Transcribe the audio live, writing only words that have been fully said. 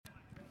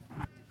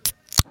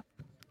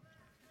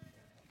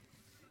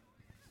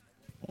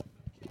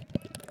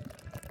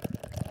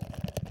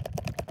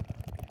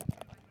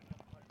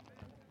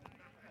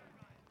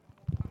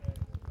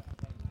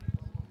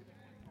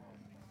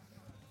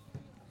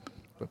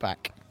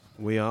back.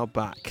 We are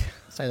back.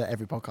 Say that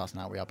every podcast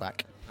now, we are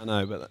back. I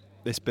know, but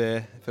this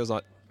beer feels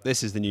like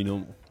this is the new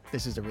normal.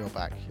 This is the real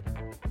back.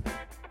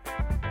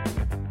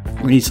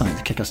 We need something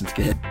to kick us into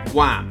gear.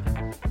 Wham!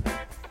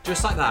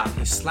 Just like that,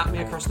 he slapped me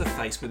across the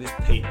face with his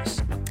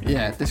penis.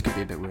 Yeah, this could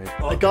be a bit weird.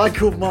 A guy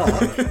called Mark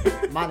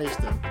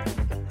managed them.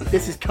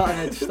 This is cutting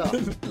edge stuff.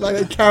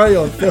 Like a Carry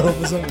On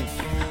film or something.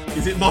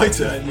 Is it my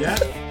turn, yeah?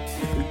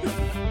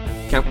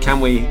 Can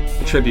we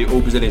attribute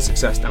all Brazilian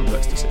success down to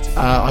Leicester City?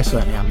 I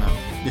certainly am now.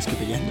 This could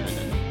be the end of it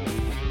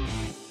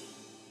then.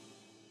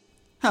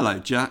 Hello,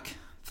 Jack.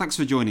 Thanks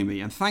for joining me,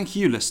 and thank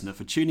you, listener,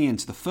 for tuning in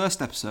to the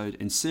first episode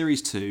in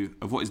Series 2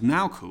 of what is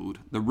now called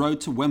the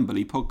Road to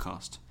Wembley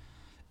podcast.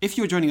 If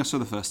you're joining us for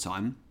the first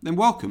time, then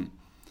welcome.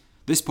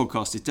 This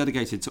podcast is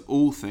dedicated to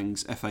all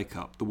things FA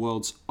Cup, the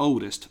world's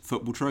oldest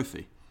football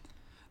trophy.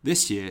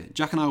 This year,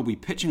 Jack and I will be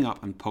pitching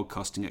up and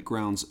podcasting at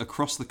grounds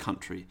across the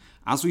country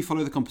as we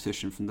follow the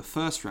competition from the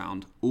first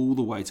round all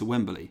the way to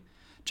Wembley.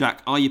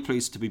 Jack, are you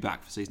pleased to be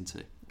back for Season 2?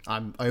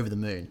 I'm over the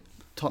moon.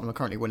 Tottenham are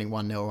currently winning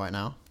 1-0 right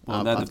now.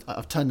 Well,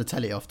 I've turned the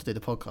telly off to do the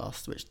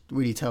podcast, which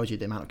really tells you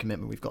the amount of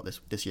commitment we've got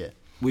this year.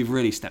 We've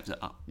really stepped it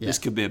up. Yeah. This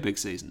could be a big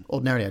season.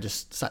 Ordinarily, I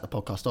just sat the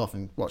podcast off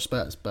and watched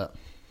Spurs, but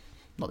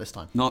not this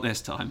time. Not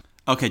this time.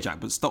 Okay, Jack,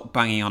 but stop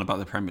banging on about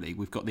the Premier League.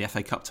 We've got the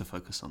FA Cup to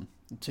focus on.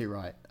 Too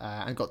right.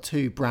 And got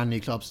two brand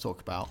new clubs to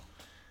talk about.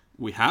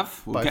 We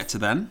have. We'll Both get to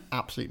them.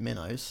 Absolute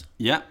minnows.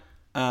 Yeah.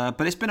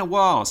 But it's been a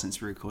while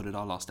since we recorded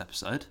our last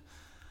episode.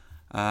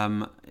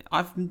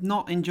 I've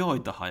not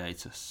enjoyed the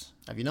hiatus.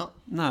 Have you not?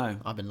 No.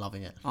 I've been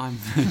loving it.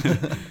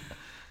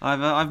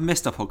 I've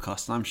missed our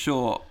podcast, and I'm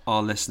sure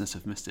our listeners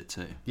have missed it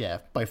too. Yeah,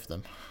 both of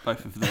them.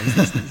 Both of those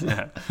listeners,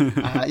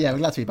 yeah. Yeah, we're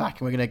glad to be back,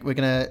 and we're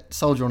gonna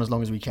soldier on as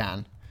long as we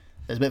can.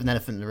 There's a bit of an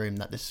elephant in the room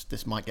that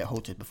this might get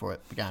halted before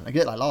it began. A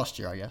bit like last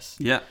year, I guess.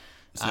 Yeah.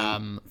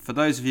 So, for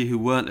those of you who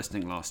weren't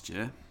listening last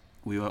year,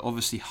 we were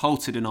obviously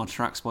halted in our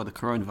tracks by the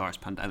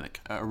coronavirus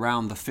pandemic at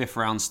around the 5th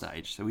round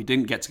stage. So we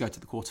didn't get to go to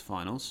the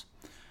quarterfinals.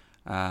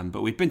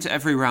 But we've been to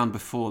every round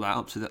before that,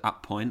 up to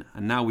that point,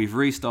 and now we've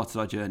restarted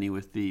our journey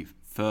with the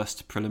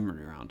first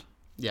preliminary round.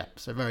 Yeah,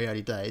 so very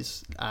early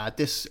days.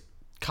 This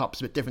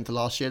cup's a bit different to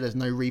last year. There's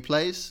no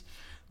replays,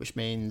 which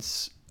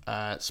means,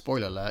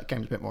 spoiler alert,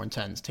 game's a bit more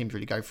intense. Teams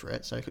really go for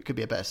it, so it could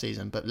be a better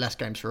season, but less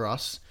games for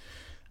us.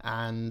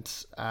 And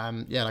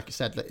yeah, like I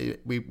said,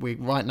 we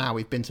right now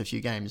we've been to a few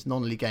games.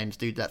 Non-league games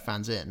do let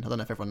fans in. I don't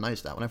know if everyone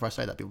knows that. Whenever I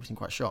say that, people seem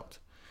quite shocked.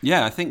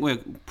 Yeah, I think we're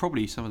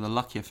probably some of the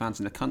luckier fans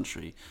in the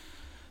country,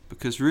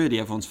 because really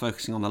everyone's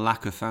focusing on the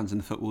lack of fans in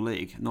the Football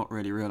League, not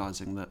really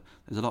realising that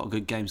there's a lot of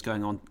good games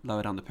going on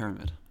lower down the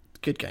pyramid.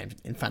 Good games,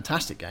 in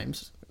fantastic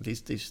games.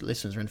 These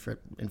listeners are in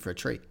for a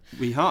treat.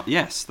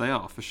 Yes, they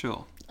are for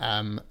sure.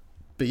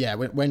 But yeah,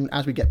 when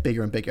as we get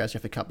bigger and bigger, as the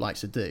FA Cup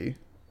likes to do,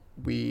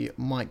 we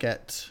might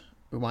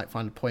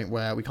find a point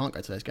where we can't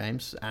go to those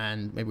games,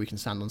 and maybe we can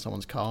stand on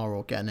someone's car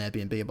or get an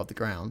Airbnb above the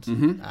ground.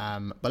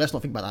 Mm-hmm. But let's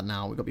not think about that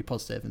now. We've got to be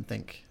positive and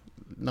think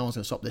no one's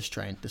going to stop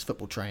this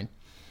football train.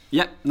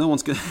 Yep, no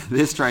one's good.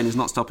 This train is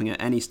not stopping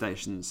at any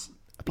stations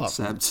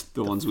except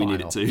the ones we need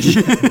it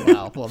to.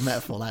 Wow, what a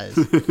metaphor that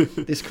is.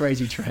 This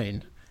crazy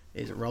train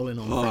is rolling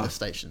on the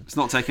station. It's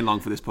not taking long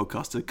for this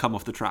podcast to come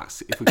off the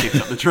tracks if we keep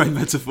up the train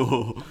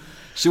metaphor.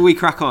 Shall we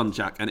crack on,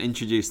 Jack, and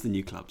introduce the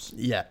new clubs?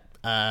 Yeah,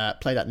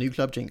 play that new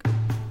club jingle.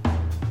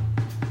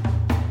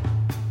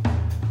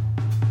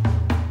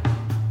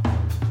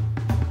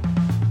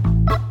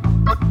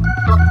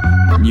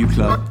 New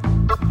club.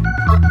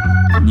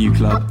 New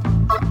club.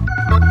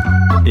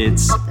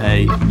 It's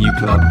a new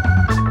club.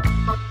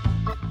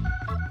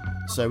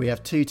 So we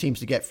have two teams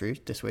to get through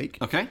this week.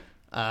 Okay.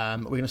 We're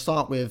going to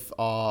start with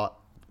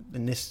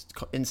in this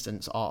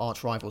instance, our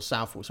arch rival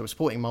Southall. So we're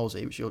supporting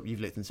Molesey, which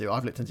you've looked into.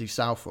 I've looked into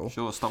Southall.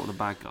 Sure, start with the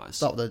bad guys.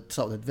 Start with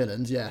the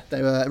villains, yeah.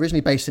 They were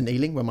originally based in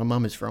Ealing, where my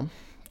mum is from,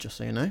 just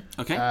so you know.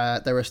 Okay.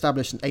 They were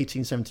established in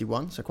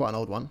 1871, so quite an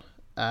old one.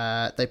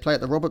 They play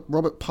at the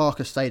Robert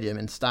Parker Stadium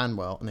in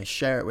Stanwell, and they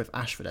share it with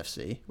Ashford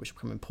FC, which will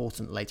become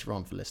important later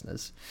on for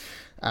listeners.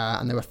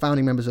 And they were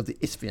founding members of the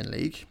Isthmian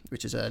League,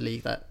 which is a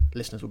league that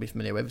listeners will be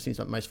familiar with. It seems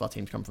like most of our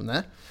teams come from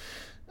there.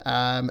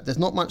 There's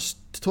not much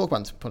to talk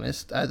about, to be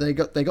honest. They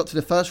got to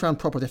the first round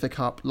proper of the FA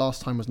Cup.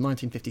 Last time was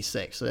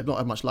 1956, so they've not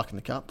had much luck in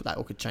the Cup, but that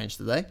all could change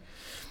today.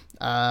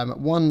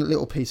 One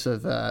little piece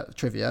of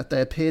trivia: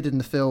 they appeared in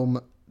the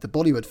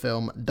Bollywood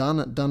film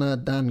Dan Dana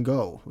Dan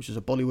Go, which is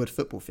a Bollywood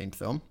football-themed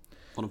film.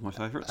 One of my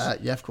favourites.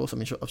 Yeah, of course.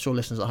 I'm sure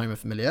listeners at home are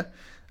familiar.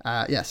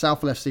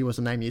 Southall FC was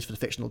the name used for the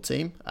fictional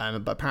team,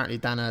 but apparently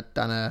Dan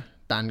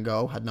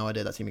Go had no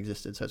idea that team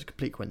existed, so it's a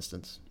complete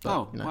coincidence.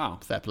 But, wow.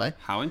 Fair play.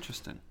 How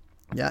interesting.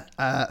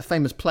 Yeah.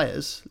 Famous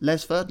players.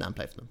 Les Ferdinand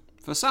played for them.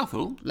 For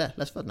Southall?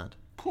 Les Ferdinand,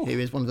 who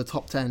is one of the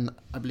top 10,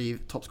 I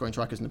believe, top scoring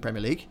strikers in the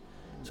Premier League.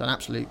 So an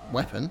absolute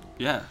weapon.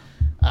 Yeah.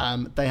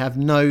 They have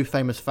no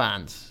famous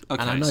fans.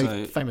 Okay, and I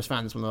know famous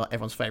fans is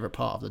everyone's favourite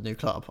part of the new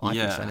club. I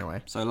think so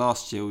anyway. So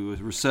last year we were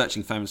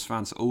researching famous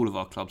fans at all of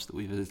our clubs that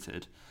we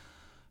visited.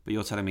 But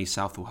you're telling me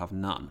Southall have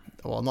none?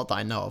 Well, not that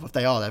I know of. If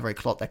they are, they're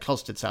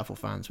closeted Southall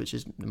fans, which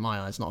is, in my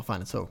eyes, not a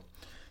fan at all.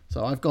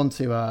 So I've gone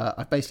to,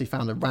 I've basically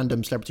found a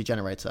random celebrity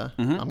generator.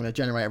 Mm-hmm. I'm going to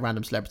generate a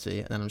random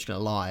celebrity, and then I'm just going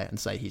to lie and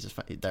say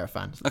they're a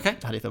fan. Okay.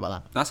 How do you feel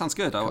about that? That sounds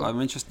good. I'm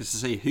interested to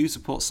see who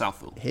supports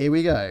Southall. Here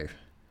we go.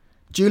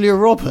 Julia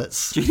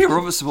Roberts. Julia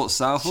Roberts supports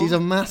Southall. She's a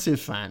massive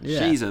fan.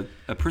 Yeah. She's a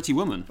pretty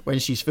woman. When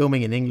she's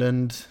filming in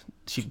England,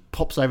 she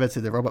pops over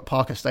to the Robert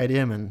Parker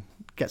Stadium and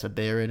gets a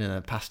beer in and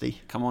a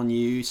pasty. Come on,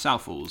 you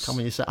Southalls. Come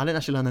on, you say. I didn't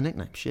actually learn the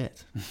nickname.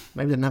 Shit.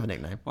 Maybe they didn't have a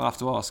nickname. We'll have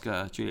to ask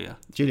Julia.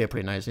 Julia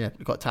pretty knows. Yeah,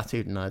 got it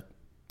tattooed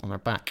on her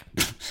back.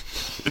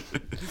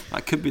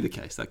 That could be the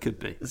case. That could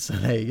be. So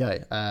there you go.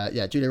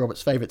 Yeah, Julia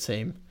Roberts' favourite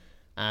team.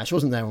 She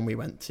wasn't there when we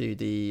went to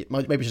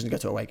maybe she doesn't go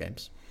to away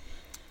games.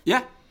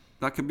 Yeah,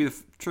 that could be the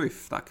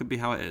truth. That could be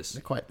how it is.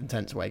 They're quite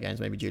intense away games.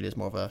 Maybe Julia's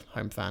more of a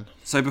home fan.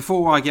 So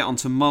before I get on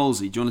to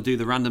Molesey, do you want to do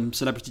the random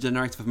celebrity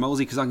generator for Molesey?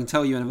 Because I can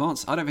tell you in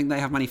advance, I don't think they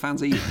have many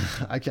fans either.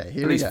 Okay,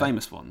 here At we least go.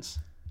 famous ones.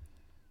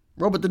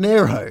 Robert De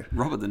Niro.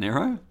 Robert De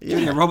Niro? Yeah.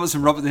 Julia Roberts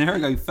and Robert De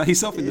Niro going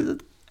face off in the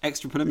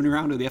extra preliminary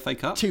round of the FA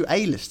Cup. Two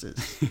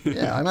A-listers.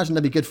 Yeah, I imagine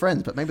they'd be good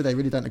friends, but maybe they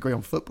really don't agree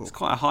on football. It's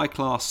quite a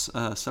high-class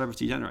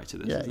celebrity generator,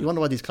 this. Yeah, you wonder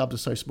why these clubs are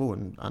so small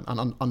and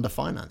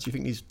under-financed. You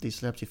think these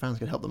celebrity fans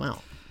could help them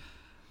out?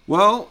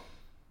 Well,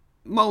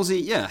 Molesey,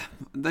 yeah,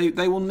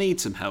 they will need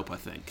some help, I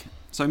think.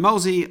 So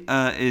Molesey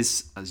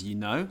is, as you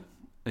know,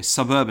 a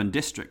suburban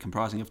district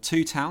comprising of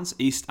two towns,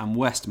 East and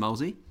West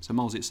Molesey. So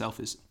Molesey itself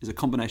is a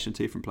combination of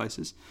two different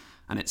places,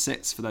 and it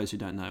sits, for those who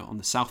don't know, on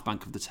the south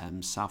bank of the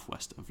Thames,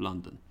 southwest of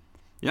London.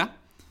 Yeah?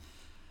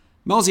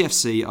 Molesey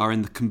FC are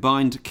in the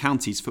Combined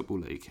Counties Football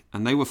League,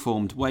 and they were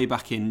formed way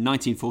back in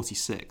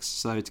 1946.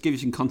 So to give you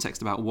some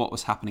context about what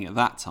was happening at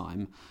that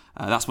time,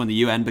 that's when the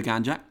UN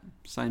began, Jack.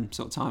 Same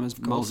sort of time as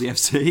Molesey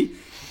FC.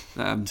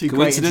 Two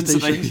great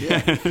institutions.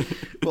 Yeah.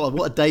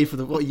 What a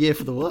year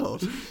for the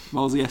world.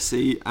 Molesey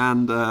FC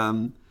and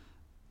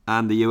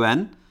the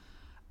UN,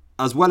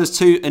 as well as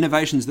two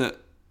innovations that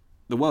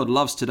the world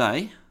loves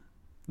today.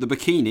 The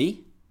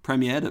bikini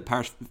premiered at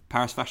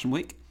Paris Fashion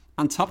Week,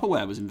 and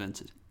Tupperware was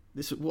invented.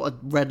 What a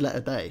red letter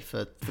day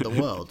for the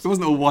world. It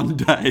wasn't a one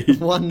day.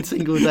 One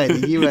single day,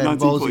 the UN,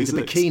 Molesey, the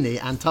 1946. bikini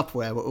and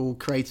Tupperware were all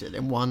created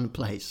in one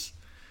place.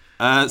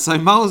 So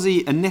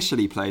Molesey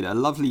initially played at a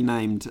lovely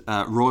named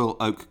Royal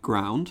Oak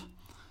Ground,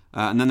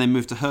 and then they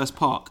moved to Hurst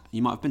Park.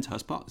 You might have been to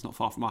Hurst Park. It's not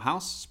far from our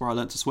house. It's where I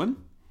learnt to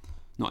swim.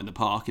 Not in the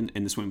park,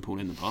 in the swimming pool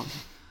in the park.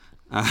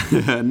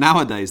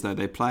 Nowadays, though,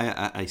 they play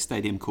at a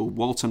stadium called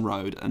Walton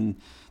Road, and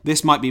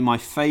this might be my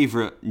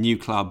favourite new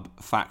club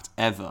fact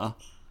ever.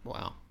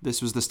 Wow.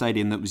 This was the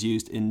stadium that was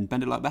used in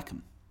Bend It Like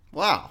Beckham.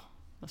 Wow.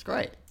 That's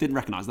great. Didn't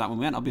recognise that when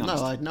we went, I'll be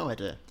honest. No, I had no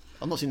idea.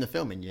 I've not seen the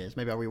film in years.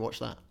 Maybe I'll rewatch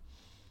that.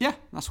 Yeah,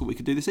 that's what we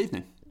could do this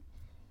evening.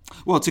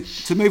 Well,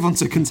 to move on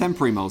to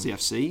contemporary Molesey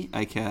FC,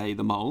 aka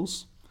the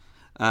Moles,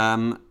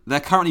 they're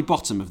currently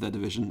bottom of their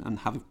division and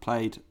have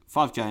played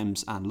 5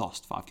 games and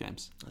lost 5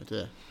 games. Oh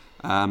dear.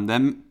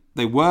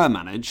 They were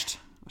managed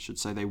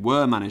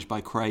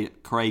by Craig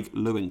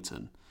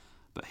Lewington,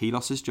 but he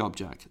lost his job,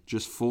 Jack,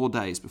 just 4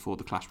 days before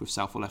the clash with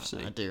Southall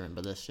FC. I do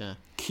remember this, yeah.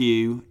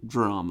 Cue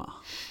drama.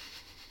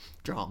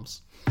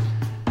 Drums.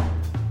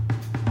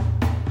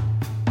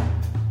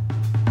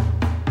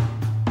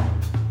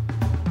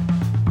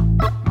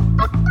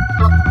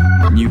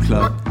 New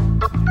club.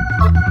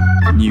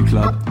 New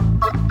club.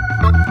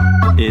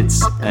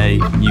 It's a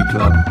new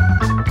club.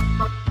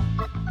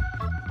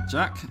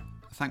 Jack,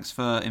 thanks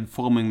for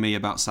informing me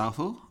about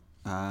Southall.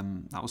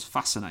 That was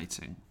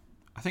fascinating.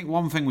 I think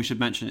one thing we should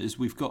mention is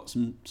we've got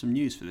some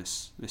news for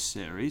this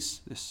series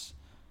this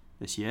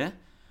year.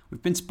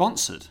 We've been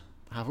sponsored.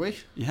 Have we?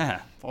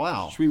 Yeah.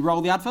 Wow. Should we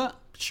roll the advert?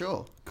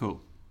 Sure. Cool.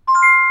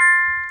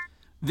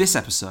 This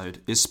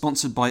episode is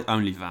sponsored by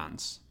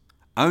OnlyVans.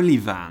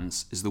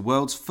 OnlyVans is the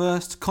world's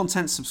first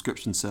content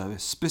subscription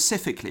service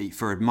specifically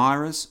for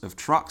admirers of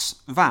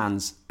trucks,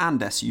 vans, and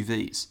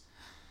SUVs.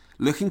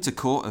 Looking to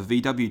court a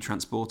VW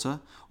Transporter,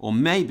 or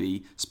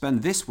maybe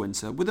spend this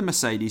winter with a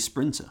Mercedes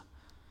Sprinter?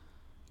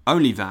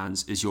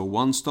 OnlyVans is your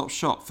one-stop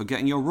shop for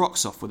getting your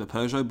rocks off with a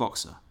Peugeot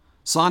Boxer.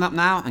 Sign up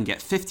now and get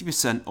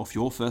 50% off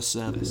your first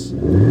service.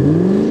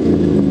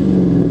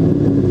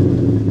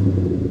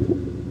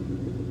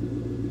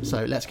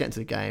 So let's get into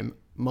the game.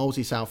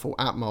 Molesey Southall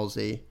at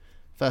Molesey.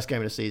 First game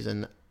of the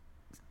season.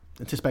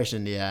 Anticipation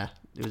in the air.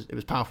 It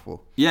was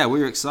powerful. Yeah,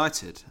 we were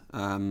excited.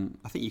 I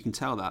think you can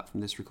tell that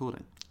from this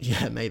recording.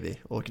 Yeah, maybe.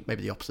 Or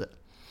maybe the opposite.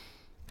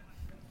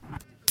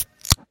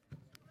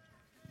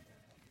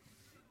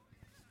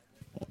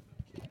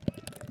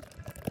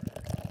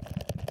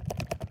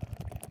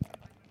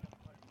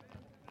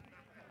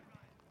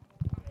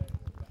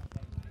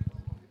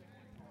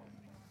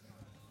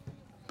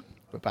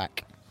 We're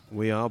back.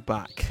 We are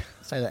back.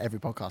 Say that every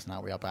podcast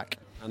now, we are back.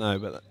 I know,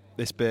 but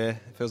this beer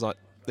feels like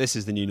this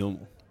is the new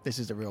normal. This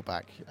is the real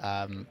back.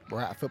 We're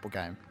at a football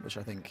game, which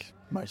I think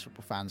most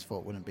football fans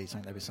thought wouldn't be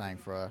something they'd be saying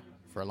for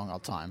a long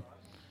old time.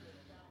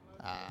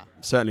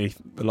 Certainly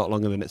a lot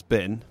longer than it's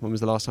been. When was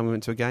the last time we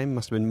went to a game?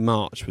 Must have been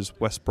March. Was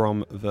West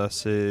Brom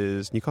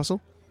versus Newcastle?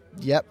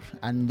 Yep,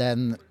 and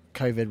then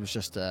COVID was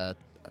just a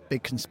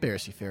big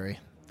conspiracy theory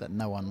that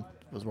no one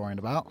was worrying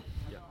about.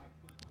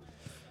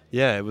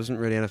 Yeah, it wasn't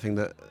really anything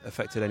that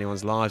affected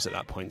anyone's lives at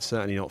that point,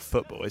 certainly not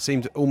football. It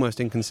seemed almost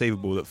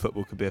inconceivable that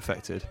football could be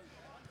affected,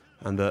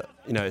 and that,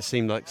 you know, it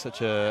seemed like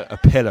such a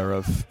pillar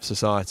of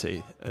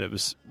society, and it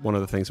was one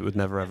of the things that would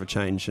never ever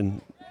change.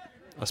 And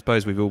I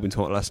suppose we've all been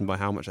taught a lesson by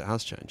how much it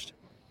has changed.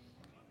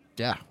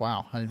 Yeah,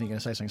 wow. I didn't think you were going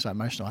to say something so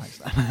emotional.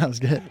 That was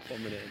good.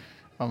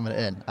 1 minute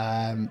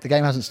in. The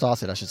game hasn't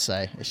started, I should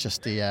say. It's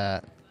just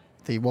the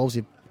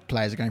Wolsey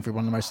players are going through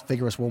one of the most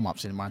vigorous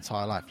warm-ups in my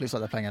entire life. Looks like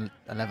they're playing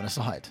 11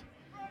 aside.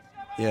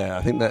 Yeah,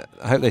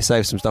 I hope they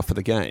save some stuff for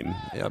the game.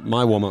 Yeah,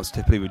 my warm-ups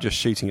typically were just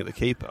shooting at the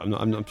keeper.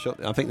 I'm sure.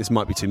 I think this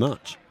might be too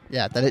much.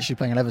 Yeah, they're literally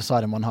playing 11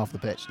 aside in one half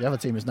of the pitch. The other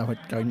team is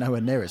going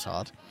nowhere near as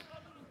hard.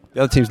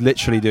 The other team's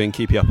literally doing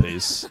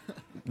keepy-uppies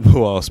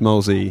whilst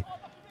Molesey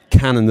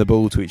cannon the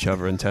ball to each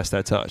other and test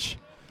their touch.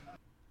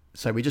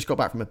 So we just got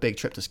back from a big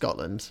trip to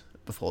Scotland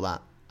before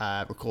that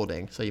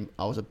recording. So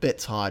I was a bit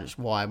tired, which is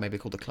why I maybe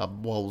called the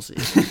club Wolsey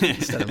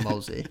instead of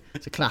Molesey.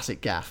 It's a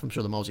classic gaffe. I'm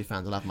sure the Molesey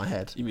fans will have my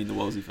head. You mean the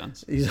Wolsey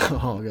fans?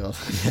 Oh, God.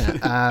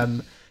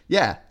 Yeah.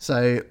 Yeah,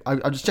 so I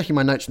was just checking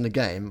my notes from the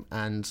game,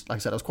 and like I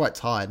said, I was quite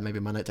tired. Maybe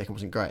my note-taking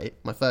wasn't great.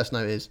 My first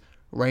note is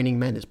Raining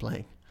Men is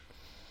playing.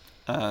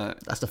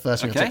 That's the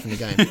first thing I took from the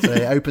game. So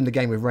they opened the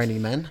game with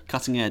Raining Men.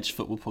 Cutting edge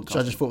football podcast.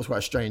 So I just thought it was quite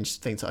a strange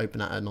thing to open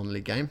at a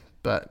non-league game,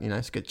 but you know,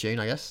 it's a good tune,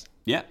 I guess.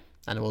 Yeah.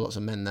 And there were lots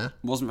of men there.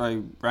 It wasn't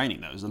very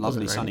raining though. It was a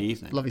lovely sunny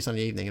evening. Lovely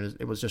sunny evening.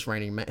 It was just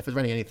raining men. If it was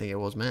raining anything, it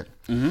was men.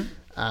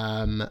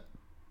 Mm-hmm.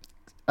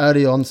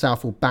 Early on,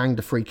 Southall banged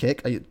a free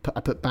kick. I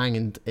put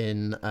bang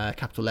in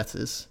capital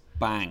letters.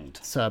 Banged.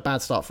 So a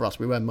bad start for us.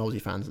 We weren't Molesey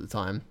fans at the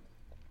time.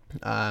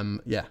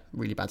 Yeah,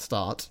 really bad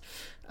start.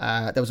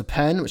 There was a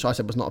pen, which I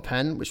said was not a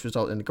pen, which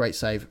resulted in a great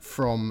save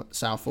from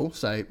Southall.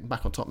 So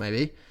back on top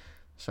maybe.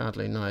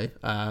 Sadly, no.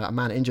 A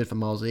man injured for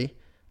Molesey,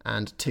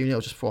 and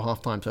 2-0 just before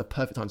half-time, so a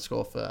perfect time to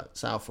score for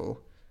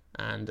Southall.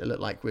 And it looked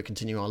like we're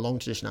continuing our long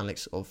tradition,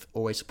 Alex, of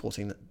always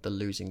supporting the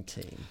losing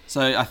team.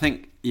 So I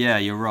think, yeah,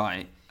 you're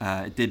right.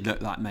 It did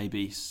look like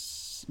maybe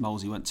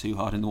Molesey went too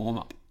hard in the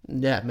warm-up.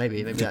 Yeah,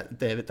 maybe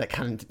that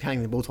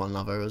canning the ball to one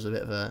another was a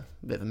bit of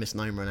a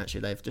misnomer, and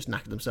actually they've just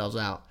knackered themselves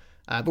out.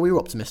 But we were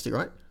optimistic,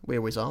 right? We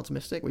always are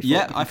optimistic. We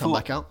thought we could come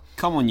back out.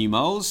 Come on, you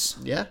Moles.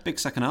 Yeah. Big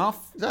second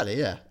half. Exactly,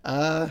 yeah.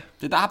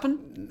 Did that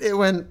happen? It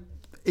went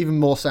even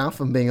more south, if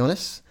I'm being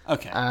honest.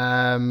 Okay.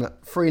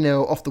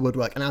 3-0 off the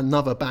woodwork, and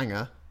another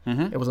banger.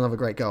 Mm-hmm. It was another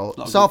great goal.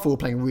 Southall were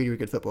playing really, really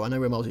good football. I know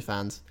we're Molesey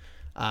fans,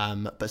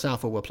 but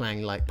Southall were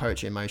playing like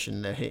poetry in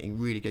motion. They're hitting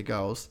really good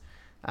goals.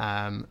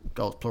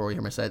 Goals plural,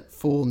 you said.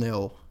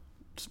 4-0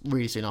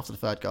 really soon after the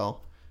third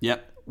goal.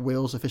 Yep.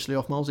 Wheels officially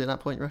off Molesey at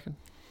that point, you reckon?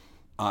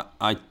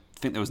 I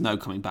think there was no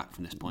coming back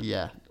from this point.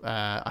 Yeah.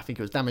 I think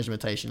it was damage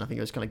limitation. I think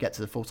it was kind of get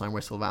to the full-time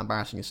whistle without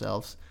embarrassing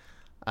yourselves.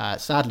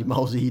 Sadly,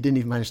 Molesey, he didn't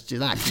even manage to do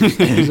that.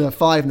 It was a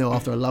 5-0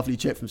 after a lovely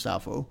chip from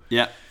Southall.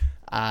 Yeah.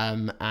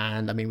 And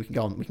I mean, we can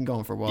go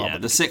on for a while. Yeah,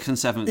 the 6th and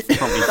 7th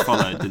probably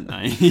followed, didn't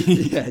they?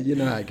 Yeah, you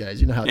know how it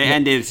goes. You know how it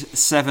ended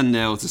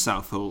 7-0 to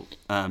Southall.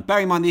 Bear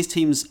in mind, these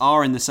teams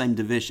are in the same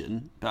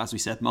division, but as we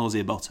said,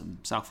 Molesey are bottom,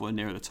 Southall are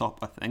nearer the top,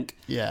 I think.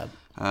 Yeah.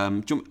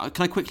 Can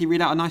I quickly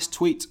read out a nice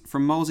tweet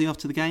from Molesey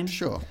after the game?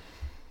 Sure.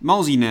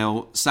 Molesey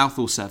 0,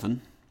 Southall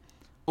 7.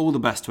 All the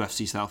best to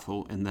FC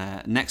Southall in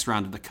their next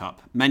round of the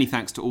Cup. Many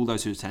thanks to all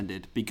those who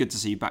attended. Be good to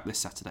see you back this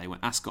Saturday when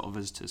Ascot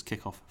visitors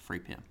kick off at 3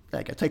 p.m.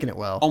 There you go, taking it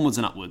well. Onwards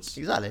and upwards.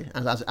 Exactly,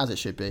 as it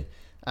should be.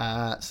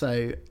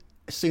 So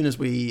as soon as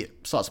we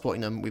start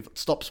supporting them, we've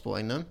stopped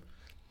supporting them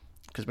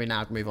because we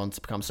now move on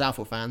to become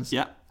Southall fans.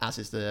 Yeah. As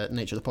is the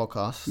nature of the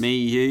podcast. Me,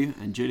 you,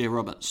 and Julia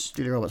Roberts.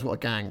 Julia Roberts, what a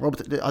gang!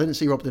 I didn't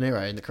see Robert De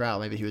Niro in the crowd.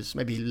 Maybe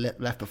he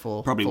left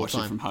before. Probably watched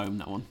it from home.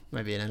 That one.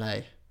 Maybe in LA.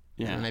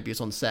 Yeah. Maybe he was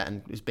on set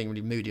and he was being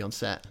really moody on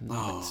set.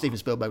 And Steven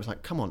Spielberg was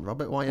like, "Come on,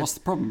 Robert, why?" What's the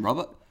problem,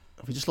 Robert?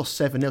 We just lost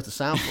 7-0 to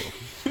Southall.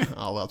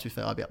 Oh well, to be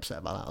fair, I'd be upset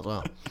about that as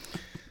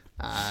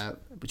well.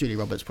 But Julia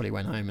Roberts probably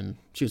went home and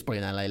she was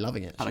probably in LA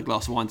loving it. Had a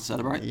glass of wine to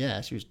celebrate. Yeah,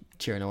 she was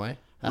cheering away.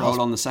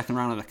 Roll on the second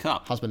round of the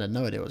Cup. Husband had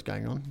no idea what was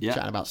going on. Yeah.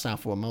 Chatting about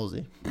Southall and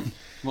Molesey.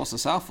 What's the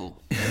Southall?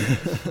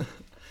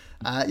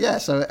 Yeah,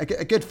 so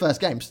a good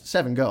first game.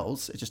 7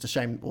 goals. It's just a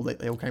shame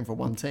they all came from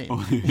one team.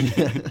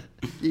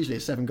 Usually a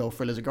 7-goal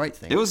thrill is a great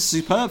thing. It was a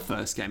superb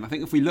first game. I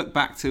think if we look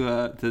back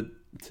to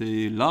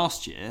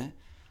last year,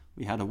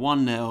 we had a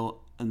 1-0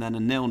 and then a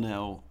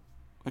 0-0.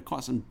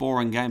 Quite some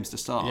boring games to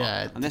start.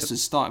 Yeah, and this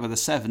was started with a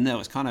 7-0.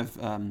 It's kind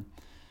of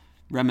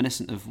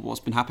reminiscent of what's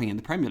been happening in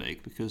the Premier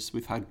League because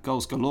we've had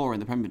goals galore in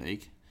the Premier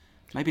League.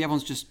 Maybe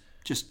everyone's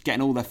just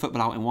getting all their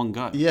football out in one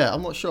go. Yeah,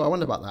 I'm not sure. I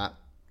wonder about that.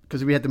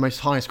 Because we had the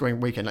most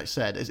high-scoring weekend, like I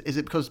said. Is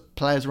it because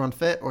players are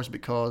unfit, or is it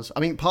because... I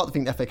mean, part of the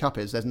thing the FA Cup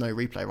is there's no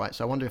replay, right?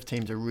 So I wonder if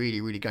teams are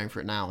really, really going for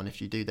it now, and if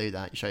you do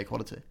that, you show your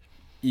quality.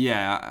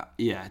 Yeah.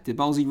 Did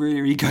Molesey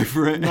really go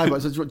for it? No,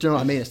 but do you know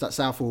what I mean? It's that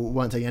Southall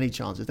weren't taking any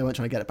chances. They weren't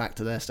trying to get it back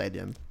to their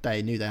stadium.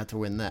 They knew they had to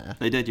win there.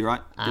 They did, you're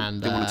right. And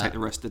didn't want to take the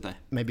risk, did they?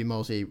 Maybe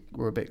Molesey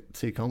were a bit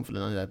too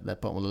confident. I know they're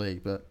bottom of the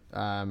league, but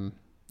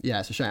yeah,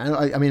 it's a shame.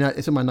 I mean,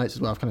 it's in my notes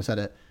as well. I've kind of said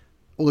it.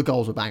 All the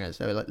goals were bangers.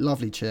 They were like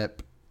lovely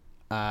chip.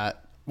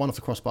 one off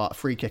the crossbar, a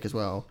free kick as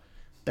well.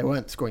 They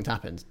weren't scoring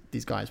tap-ins.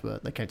 These guys were.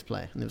 They came to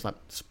play, and it was like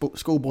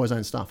schoolboy's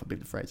own stuff, I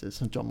believe the phrase is.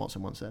 John Motson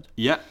once said.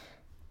 Yeah,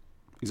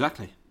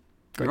 exactly.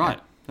 Great You're right.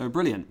 game. They were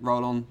brilliant.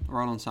 Roll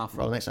on Southall.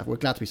 Roll on next stuff. We're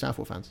glad to be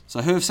Southall fans.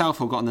 So who have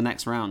Southall got in the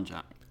next round,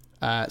 Jack?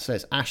 So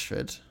it's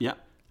Ashford, Yeah,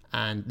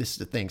 and this is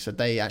the thing. So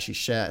they actually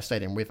share a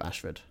stadium with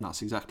Ashford.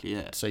 that's exactly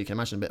it. So you can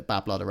imagine a bit of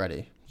bad blood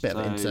already. Bit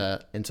of So-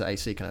 an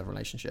inter-AC kind of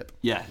relationship.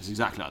 Yeah, it's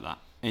exactly like that.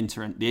 The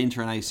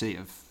Inter and AC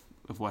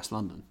of West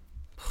London.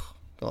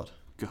 God.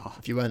 God.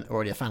 If you weren't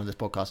already a fan of this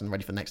podcast and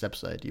ready for the next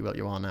episode, you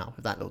are now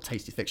with that little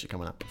tasty fixture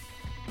coming up.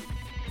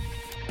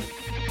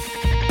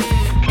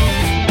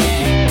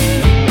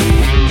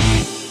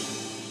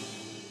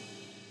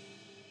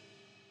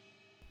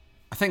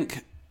 I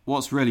think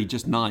what's really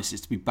just nice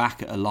is to be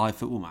back at a live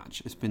football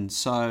match. It's been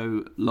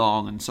so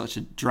long and such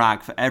a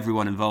drag for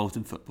everyone involved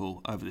in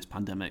football over this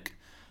pandemic.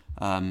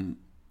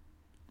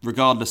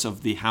 Regardless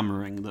of the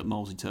hammering that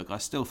Molesey took, I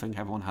still think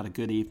everyone had a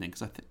good evening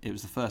because it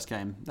was the first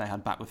game they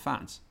had back with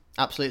fans.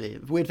 Absolutely.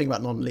 The weird thing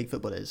about non-league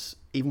football is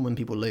even when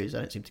people lose, they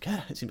don't seem to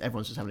care. It seems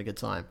everyone's just having a good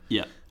time.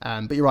 Yeah.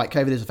 But you're right,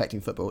 COVID is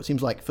affecting football. It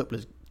seems like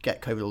footballers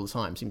get COVID all the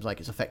time. It seems like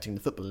it's affecting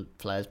the football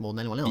players more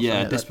than anyone else. Yeah,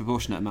 I mean,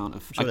 disproportionate amount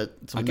of... sure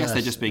I guess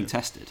they're just being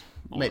tested.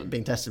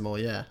 being tested more,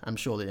 yeah. I'm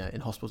sure that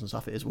in hospitals and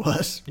stuff it is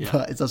worse. Yeah.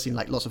 But it does seem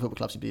like lots of football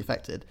clubs seem to be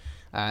affected.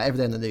 Every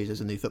day in the news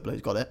there's a new footballer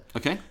who's got it,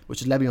 Okay. which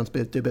has led me on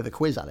to do a bit of a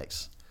quiz,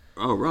 Alex.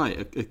 Oh, right.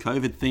 A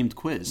COVID-themed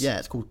quiz. Yeah,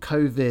 it's called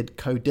COVID,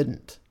 Code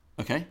Didn't.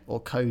 Okay. Or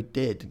Code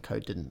Did and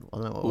Code Didn't. I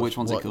don't know Well, which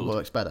one's it called? What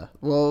works better?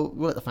 Well,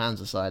 we'll let the fans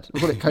decide.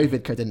 We'll call it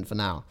COVID, Code Didn't for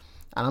now.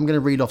 And I'm going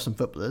to read off some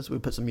footballers. We'll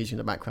put some music in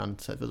the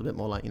background so it feels a bit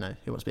more like,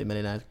 Who Wants to Be a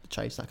Millionaire,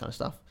 Chase, that kind of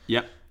stuff.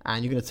 Yep.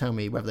 And you're going to tell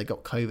me whether they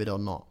got COVID or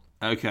not.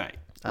 Okay.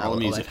 Or Roll the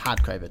they've music. had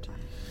COVID.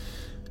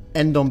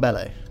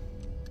 Ndombele.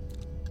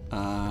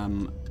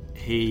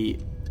 He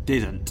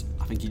didn't.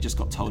 I think he just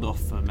got told off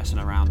for messing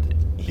around.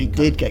 He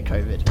did get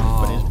COVID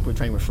when he was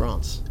training with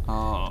France.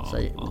 Oh. So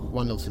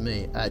 1-0 to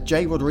me.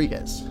 Jay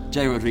Rodriguez.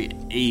 Jay Rodriguez,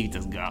 he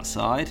doesn't go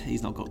outside.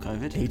 He's not got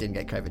COVID. He didn't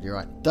get COVID, you're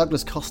right.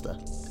 Douglas Costa.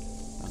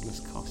 Douglas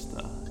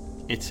Costa.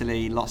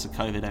 Italy, lots of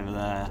COVID over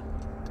there.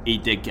 He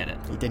did get it.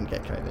 He didn't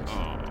get COVID.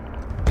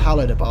 Oh.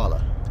 Paulo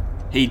Dybala.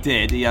 He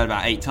did. He had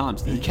about 8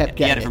 times. He Didn't kept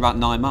He had getting it for it. about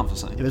 9 months or It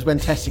something. was when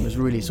testing was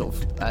really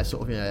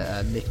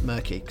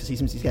murky because he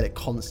seems to get it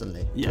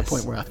constantly to Yes. a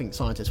point where I think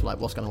scientists were like,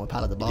 "What's going on with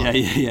Paulo Dybala?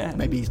 Yeah.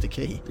 Maybe he's the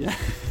key." Yeah.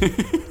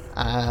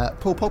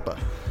 Paul Pogba.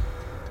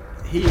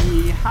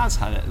 He has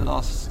had it the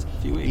last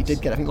few weeks. He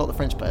did get it. I think a lot of the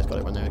French players got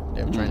it when they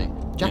were training.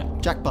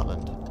 Jack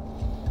Butland.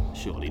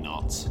 Surely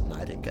not. No,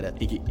 I didn't get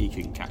it. He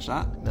couldn't catch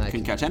that. No, He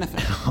couldn't catch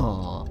anything.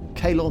 Oh,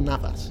 Keylor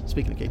Navas.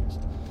 Speaking of keepers.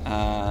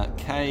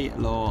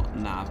 Keylor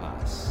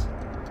Navas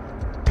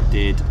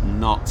did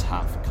not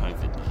have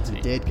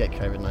COVID-19. Did get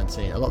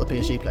COVID-19. A lot of the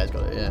PSG players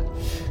got it,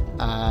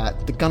 yeah.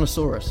 The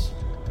Gunnosaurus.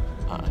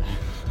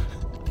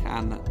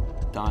 Can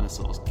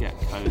dinosaurs get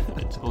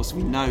COVID? Also,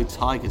 we know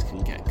tigers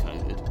can get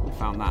COVID. We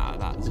found that at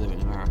that zoo in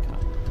America.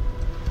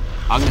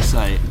 I'm going to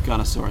say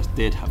Gunnosaurus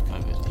did have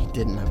COVID. He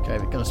didn't have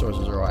COVID. Gunnosaurus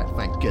was alright,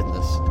 thank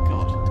goodness.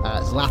 God.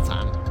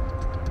 Zlatan.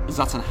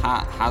 Zlatan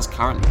has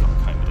currently got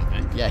COVID, I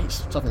think. Yeah,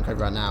 he's suffering COVID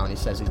right now, and he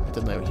says he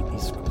doesn't know.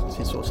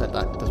 He's sort of said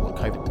that he doesn't want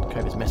COVID.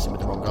 COVID's messing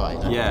with the wrong guy.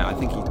 Yeah, I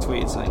think he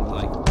tweeted saying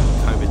like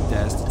COVID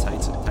dares to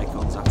take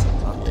on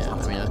Zlatan. Yeah,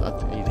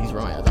 I mean, he's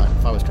right.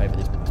 If I was COVID,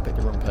 he's picked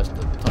the wrong person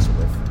to tussle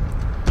with.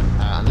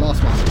 And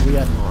last one,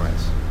 Riyad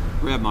Mahrez.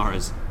 Riyad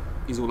Mahrez,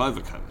 he's all over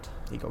COVID.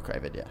 He got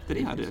COVID, yeah. Did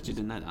he? I actually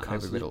didn't know that.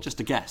 COVID That riddle. was just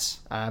a guess.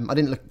 I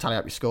didn't tally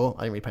up your score.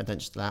 I didn't really pay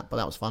attention to that, but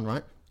that was fun,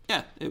 right?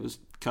 Yeah, it was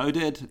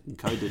coded and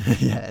coded.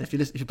 Yeah. And if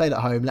you played at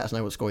home, let us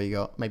know what score you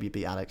got. Maybe you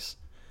beat Alex.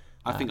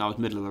 I think I was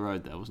middle of the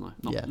road there, wasn't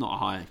I? Not a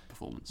high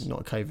performance.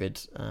 Not a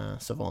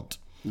COVID savant.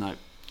 No,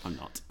 I'm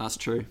not. That's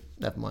true.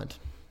 Never mind.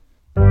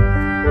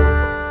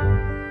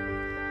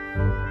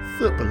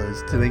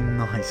 Footballers doing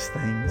nice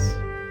things.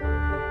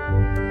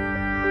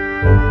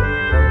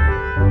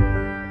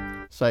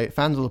 So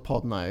fans of the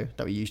pod know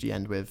that we usually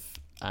end with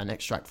an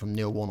extract from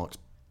Neil Warnock's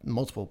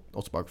multiple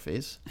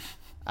autobiographies.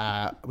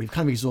 We've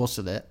kind of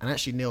exhausted it, and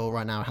actually Neil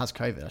right now has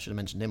COVID. I should have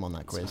mentioned him on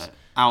that quiz. So,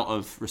 out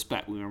of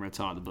respect, we're going to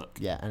retire the book.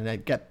 Yeah,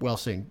 and get well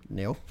soon,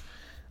 Neil.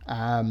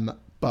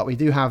 But we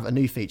do have a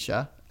new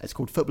feature. It's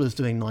called Footballers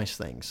Doing Nice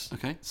Things.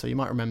 Okay. So you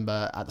might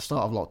remember at the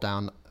start of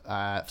lockdown,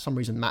 for some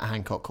reason Matt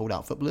Hancock called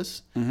out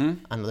footballers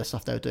and all the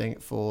stuff they were doing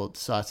for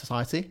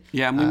society.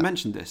 Yeah, and we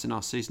mentioned this in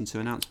our season 2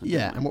 announcement. Yeah,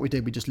 didn't we? and what we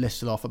did, we just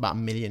listed off about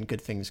 1 million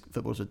good things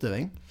footballers were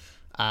doing.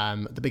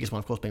 The biggest one,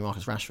 of course, being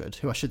Marcus Rashford,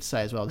 who I should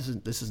say as well, this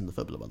isn't the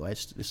footballer, by the way.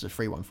 This is a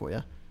free one for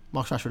you.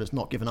 Marcus Rashford has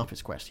not given up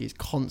his quest. He's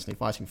constantly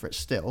fighting for it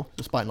still,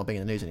 despite not being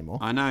in the news anymore.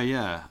 I know,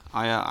 yeah.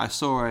 I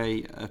saw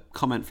a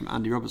comment from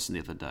Andy Robertson the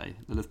other day,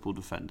 the Liverpool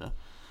defender,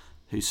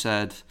 who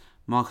said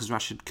Marcus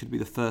Rashford could be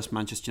the first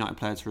Manchester United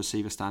player to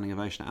receive a standing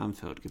ovation at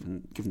Anfield,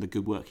 given the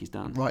good work he's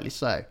done. Rightly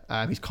so.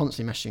 He's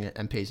constantly messaging at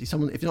MPs. He's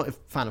someone. If you're not a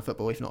fan of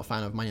football, if you're not a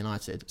fan of Man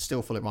United,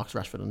 still follow Marcus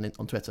Rashford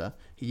on Twitter.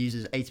 He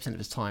uses 80% of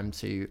his time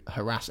to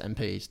harass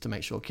MPs to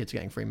make sure kids are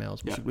getting free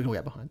meals, which we can all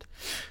get behind.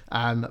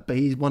 But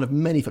he's one of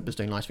many footballers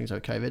doing nice things over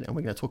COVID, and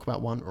we're going to talk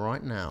about one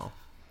right now.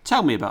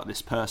 Tell me about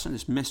this person,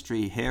 this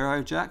mystery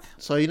hero, Jack.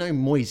 So you know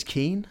Moise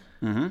Kean?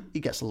 Mm-hmm. He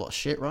gets a lot of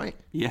shit, right?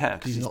 Yeah,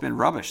 because he's been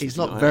rubbish. He's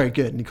not very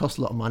good, and he costs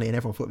a lot of money, and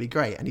everyone thought it'd be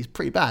great, and he's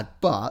pretty bad,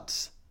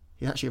 but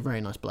he's actually a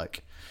very nice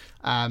bloke.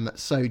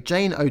 So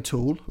Jane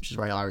O'Toole, which is a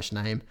very Irish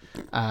name,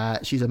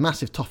 she's a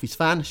massive Toffees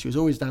fan. She was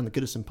always down the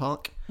Goodison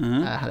Park.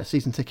 Had a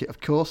season ticket,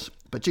 of course,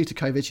 but due to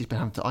COVID, she's been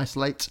having to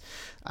isolate.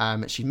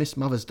 She missed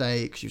Mother's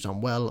Day because she was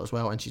unwell as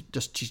well, and she's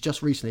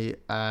just recently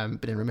been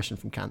in remission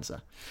from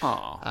cancer.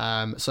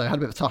 So had a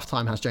bit of a tough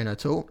time, has Jane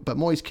O'Toole. But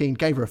Moise Kean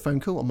gave her a phone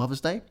call on Mother's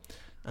Day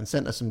and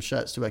sent her some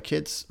shirts to her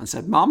kids. And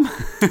said, Mum,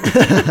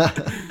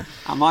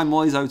 am I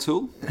Moise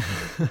O'Toole?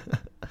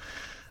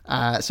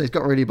 So he's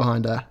got really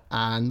behind her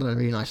and done a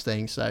really nice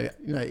thing. So,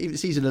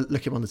 it's easy to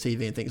look at him on the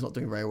TV and think he's not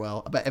doing very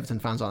well. I bet Everton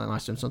fans aren't that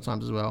nice to him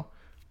sometimes as well.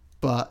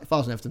 But if I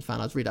was an Everton fan,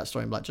 I'd read that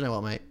story and be like, do you know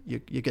what, mate?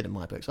 You're good in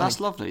my books.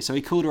 That's lovely. So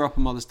he called her up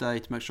on Mother's Day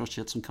to make sure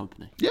she had some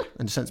company. Yeah,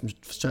 and sent some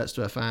shirts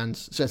to her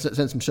fans. Sent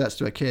some shirts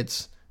to her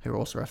kids, who are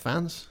also her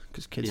fans,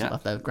 because kids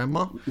love their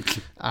grandma.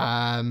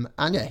 And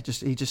yeah,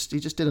 he just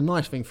did a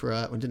nice thing for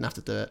her and didn't have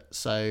to do it.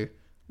 So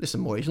listen,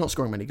 Moy, he's not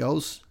scoring many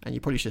goals, and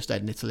you probably should have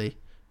stayed in Italy.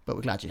 But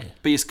we're glad you're here.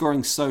 But you're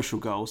scoring social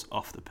goals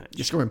off the pitch.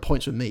 You're scoring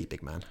points with me,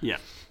 big man. Yeah.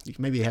 You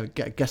can maybe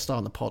get a guest star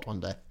on the pod one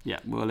day. Yeah,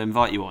 we'll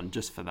invite you on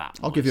just for that.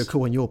 I'll give you a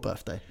call on your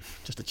birthday,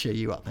 just to cheer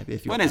you up. Maybe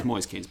if you. When is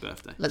Moise Kean's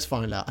birthday? Let's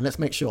find out, and let's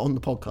make sure on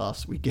the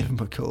podcast we give him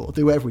a call. Or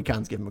do whatever we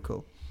can to give him a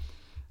call.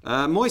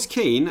 Moise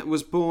Kean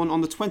was born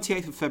on the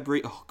 28th of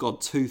February. Oh God,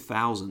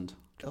 2000.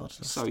 God,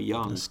 that's so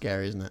young. That's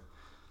scary, isn't it?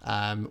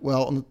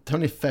 Well, on the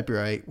 20th of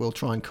February, we'll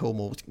try and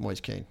call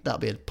Moise Kean. That'll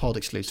be a pod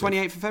exclusive.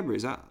 28th of February,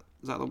 is that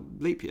the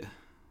leap year?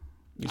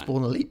 He's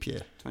born a leap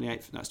year.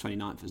 28th, that's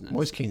 29th, isn't it?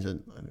 Moise Kean's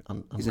an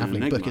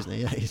unravelling book, isn't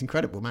he? Yeah, he's an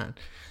incredible man.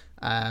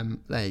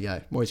 There you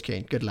go. Moise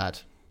Kean, good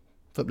lad.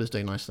 Footballers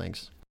doing nice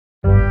things.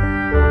 Well,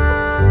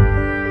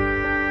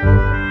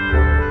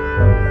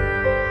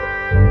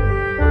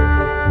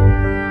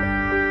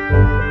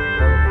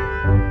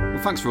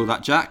 thanks for all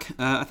that, Jack.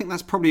 I think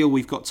that's probably all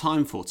we've got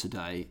time for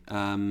today.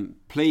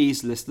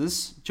 Please,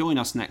 listeners, join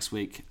us next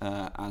week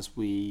as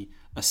we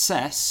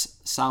assess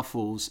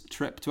Southall's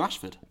trip to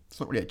Ashford. It's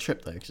not really a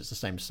trip, though, because it's the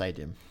same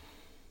stadium.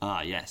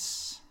 Ah,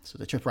 yes. So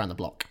the trip around the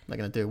block. They're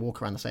going to do a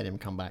walk around the stadium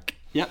and come back.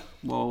 Yep.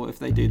 Well, if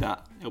they do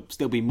that, it'll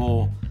still be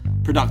more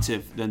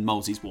productive than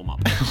Molesey's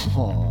warm-up.